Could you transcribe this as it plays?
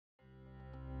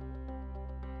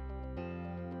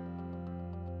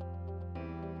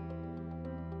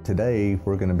Today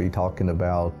we're going to be talking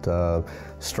about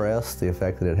stress, the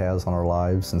effect that it has on our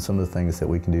lives, and some of the things that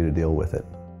we can do to deal with it.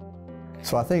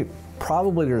 So I think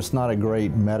probably there's not a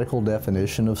great medical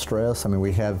definition of stress. I mean,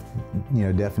 we have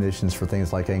definitions for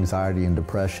things like anxiety and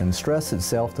depression. Stress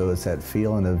itself, though, is that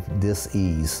feeling of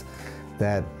dis-ease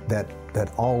that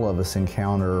all of us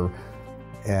encounter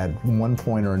at one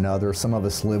point or another. Some of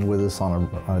us live with us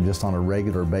just on a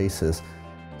regular basis.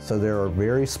 So there are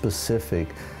very specific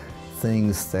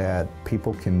things that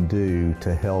people can do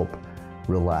to help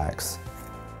relax.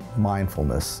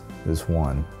 Mindfulness is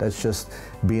one. That's just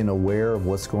being aware of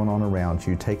what's going on around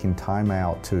you, taking time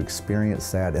out to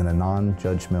experience that in a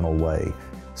non-judgmental way.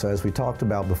 So as we talked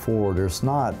about before, there's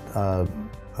not a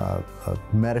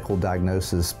medical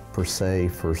diagnosis per se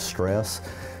for stress,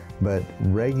 but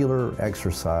regular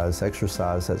exercise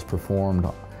that's performed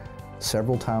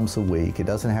several times a week. It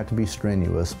doesn't have to be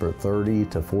strenuous, but 30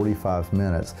 to 45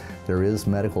 minutes, there is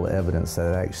medical evidence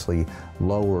that it actually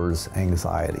lowers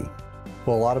anxiety.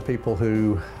 Well, a lot of people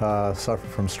who suffer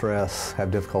from stress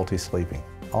have difficulty sleeping.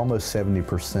 Almost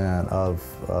 70%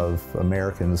 of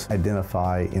Americans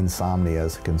identify insomnia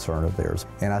as a concern of theirs.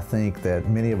 And I think that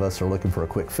many of us are looking for a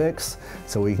quick fix,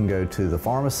 so we can go to the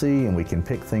pharmacy and we can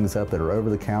pick things up that are over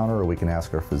the counter, or we can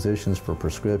ask our physicians for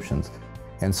prescriptions.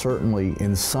 And certainly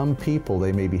in some people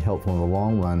they may be helpful in the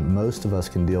long run. Most of us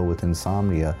can deal with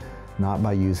insomnia not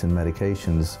by using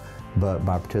medications, but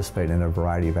by participating in a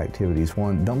variety of activities.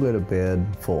 One, don't go to bed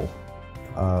full.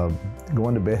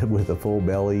 Going to bed with a full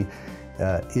belly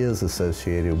is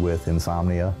associated with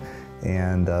insomnia,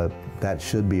 and that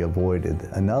should be avoided.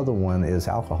 Another one is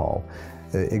alcohol.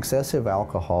 Excessive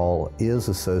alcohol is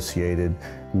associated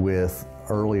with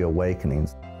early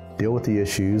awakenings. Deal with the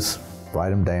issues, write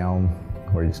them down,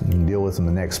 where you can deal with them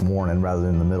the next morning rather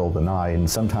than in the middle of the night. And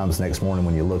sometimes next morning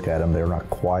when you look at them, they're not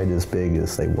quite as big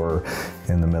as they were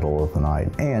in the middle of the night.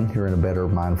 And you're in a better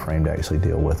mind frame to actually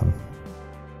deal with them.